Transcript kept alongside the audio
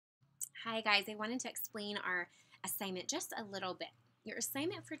Hi guys, I wanted to explain our assignment just a little bit. Your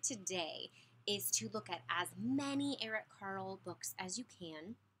assignment for today is to look at as many Eric Carle books as you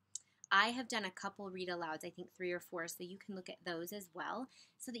can. I have done a couple read alouds, I think 3 or 4, so you can look at those as well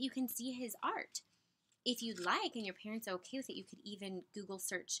so that you can see his art. If you'd like and your parents are okay with it, you could even Google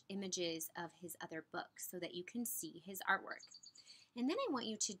search images of his other books so that you can see his artwork. And then I want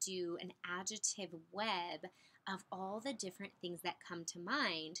you to do an adjective web of all the different things that come to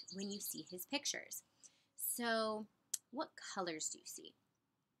mind when you see his pictures. So, what colors do you see?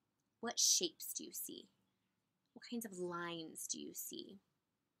 What shapes do you see? What kinds of lines do you see?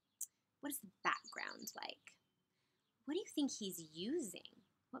 What is the background like? What do you think he's using?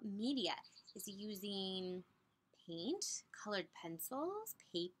 What media? Is he using paint, colored pencils,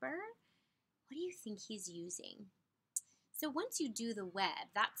 paper? What do you think he's using? So once you do the web,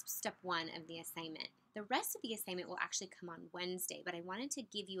 that's step 1 of the assignment. The rest of the assignment will actually come on Wednesday, but I wanted to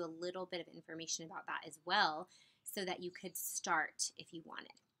give you a little bit of information about that as well so that you could start if you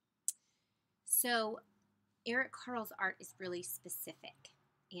wanted. So Eric Carle's art is really specific,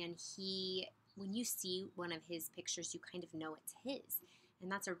 and when you see one of his pictures, you kind of know it's his,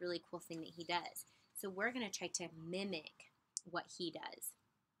 and that's a really cool thing that he does. So we're going to try to mimic what he does.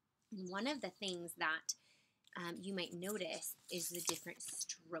 And one of the things that you might notice is the different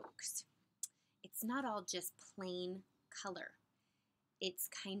strokes. It's not all just plain color. It's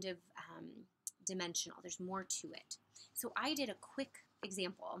kind of dimensional. There's more to it. So I did a quick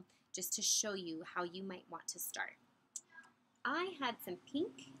example just to show you how you might want to start. I had some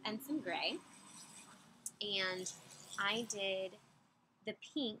pink and some gray, and I did the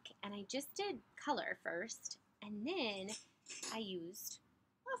pink, and I just did color first, and then I used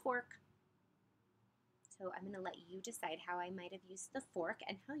a fork. So I'm going to let you decide how I might have used the fork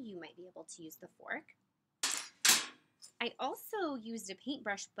and how you might be able to use the fork. I also used a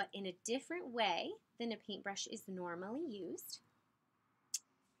paintbrush, but in a different way than a paintbrush is normally used.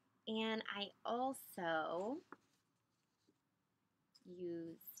 And I also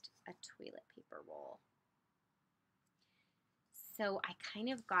used a toilet paper roll. So I kind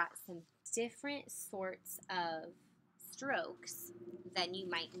of got some different sorts of strokes than you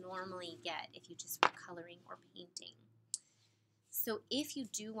might normally get if you just were coloring or painting. So if you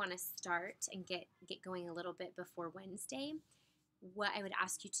do want to start and get going a little bit before Wednesday, what I would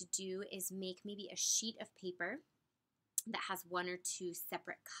ask you to do is make maybe a sheet of paper that has 1 or 2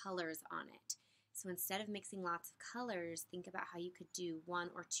 separate colors on it. So instead of mixing lots of colors, think about how you could do 1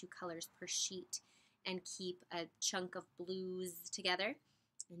 or 2 colors per sheet and keep a chunk of blues together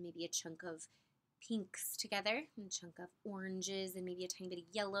and maybe a chunk of pinks together and a chunk of oranges and maybe a tiny bit of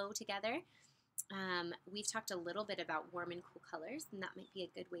yellow together. We've talked a little bit about warm and cool colors, and that might be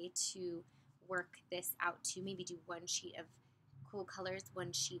a good way to work this out to maybe do 1 sheet of cool colors,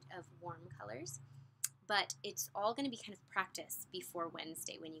 1 sheet of warm colors. But it's all going to be kind of practice before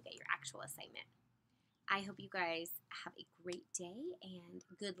Wednesday when you get your actual assignment. I hope you guys have a great day and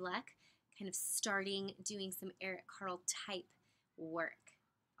good luck kind of starting doing some Eric Carle type work.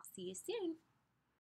 I'll see you soon.